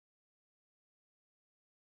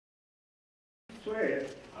swear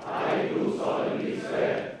I do solemnly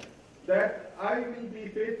swear that I will be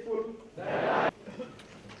faithful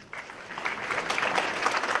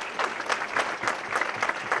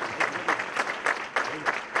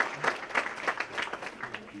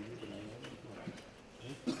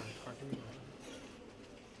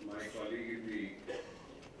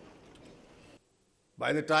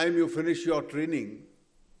By the time you finish your training,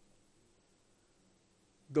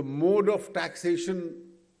 the mode of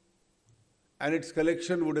taxation and its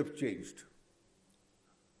collection would have changed.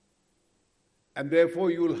 And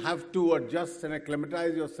therefore, you will have to adjust and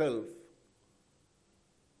acclimatize yourself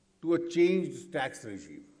to a changed tax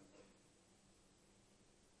regime.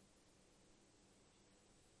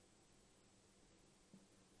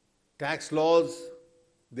 Tax laws,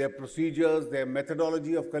 their procedures, their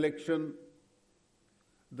methodology of collection,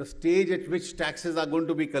 the stage at which taxes are going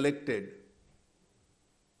to be collected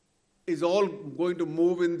is all going to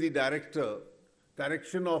move in the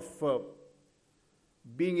direction of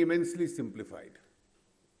being immensely simplified.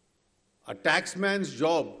 A taxman's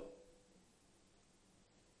job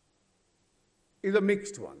is a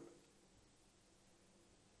mixed one.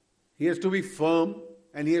 He has to be firm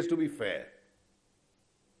and he has to be fair.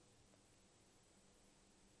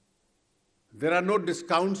 There are no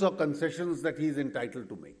discounts or concessions that he is entitled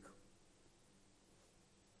to make.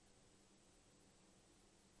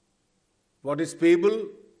 What is payable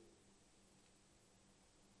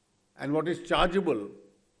and what is chargeable,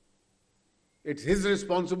 it's his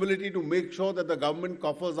responsibility to make sure that the government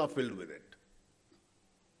coffers are filled with it.